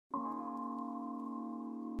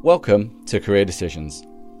Welcome to Career Decisions,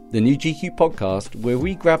 the new GQ podcast where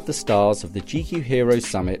we grab the stars of the GQ Heroes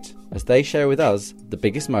Summit as they share with us the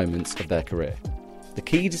biggest moments of their career, the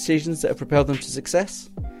key decisions that have propelled them to success,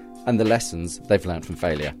 and the lessons they've learned from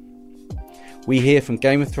failure. We hear from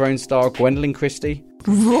Game of Thrones star Gwendoline Christie.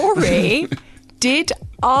 Rory did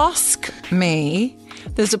ask me,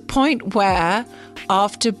 there's a point where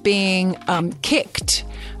after being kicked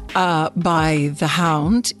by the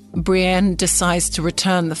Hound, Brienne decides to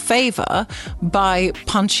return the favour by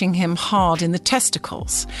punching him hard in the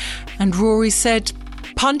testicles. And Rory said,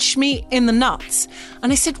 "Punch me in the nuts."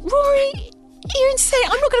 And I said, "Rory, you're insane.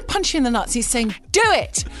 I'm not going to punch you in the nuts." He's saying, "Do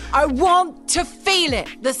it. I want to feel it.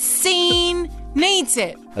 The scene needs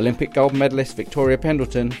it." Olympic gold medalist Victoria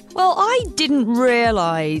Pendleton. Well, I didn't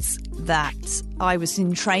realise that I was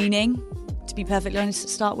in training, to be perfectly honest, to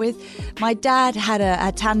start with. My dad had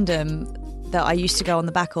a tandem that I used to go on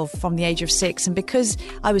the back of from the age of 6, and because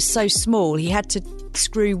I was so small, he had to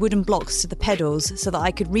screw wooden blocks to the pedals so that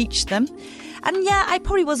I could reach them. And yeah, I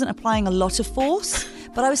probably wasn't applying a lot of force,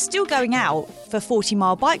 but I was still going out for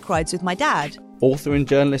 40-mile bike rides with my dad. Author and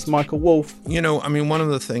journalist Michael Wolff. You know, I mean, one of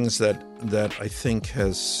the things that I think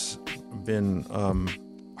has been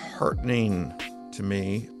heartening to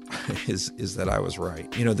me is that I was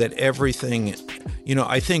right. You know, that everything, you know,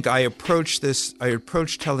 I think I approached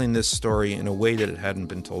telling this story in a way that it hadn't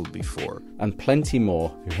been told before. And plenty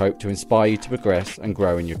more who hope to inspire you to progress and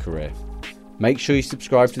grow in your career. Make sure you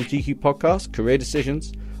subscribe to the GQ podcast, Career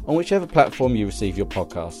Decisions, on whichever platform you receive your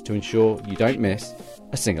podcast to ensure you don't miss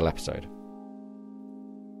a single episode.